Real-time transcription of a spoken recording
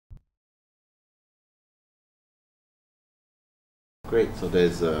Great. So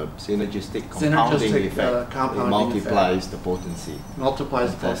there's a synergistic compounding effect. It multiplies the potency.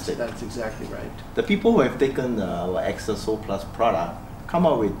 Multiplies the potency. That's exactly right. The people who have taken our Axxa Soul Plus product come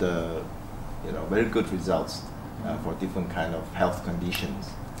out with very good results for different kind of health conditions.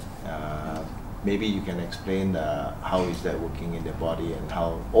 Maybe you can explain how is that working in their body and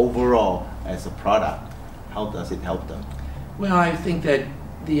how overall as a product, how does it help them? Well, I think that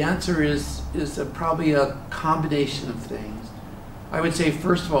the answer is probably a combination of things. I would say,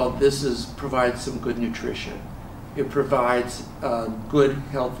 first of all, this provides some good nutrition. It provides good,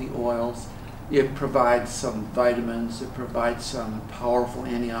 healthy oils. It provides some vitamins. It provides some powerful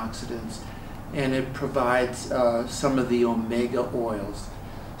antioxidants. And it provides some of the omega oils.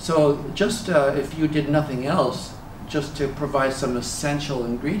 So just if you did nothing else, just to provide some essential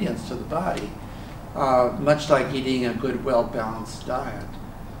ingredients to the body, much like eating a good, well-balanced diet.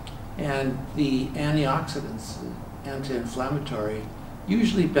 And the antioxidants, anti-inflammatory,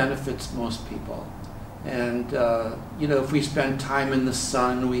 usually benefits most people. And if we spend time in the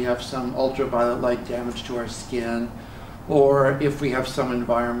sun, we have some ultraviolet light damage to our skin, or if we have some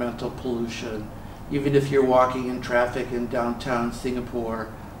environmental pollution. Even if you're walking in traffic in downtown Singapore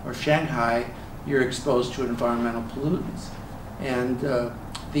or Shanghai, you're exposed to environmental pollutants. And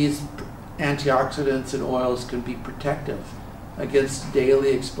these antioxidants and oils can be protective against daily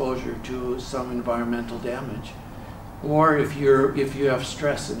exposure to some environmental damage. Or if you have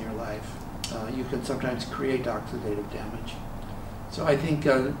stress in your life, you can sometimes create oxidative damage. So I think,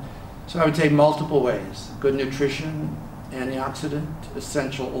 so I would say multiple ways: good nutrition, antioxidant,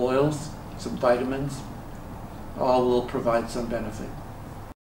 essential oils, some vitamins, all will provide some benefit.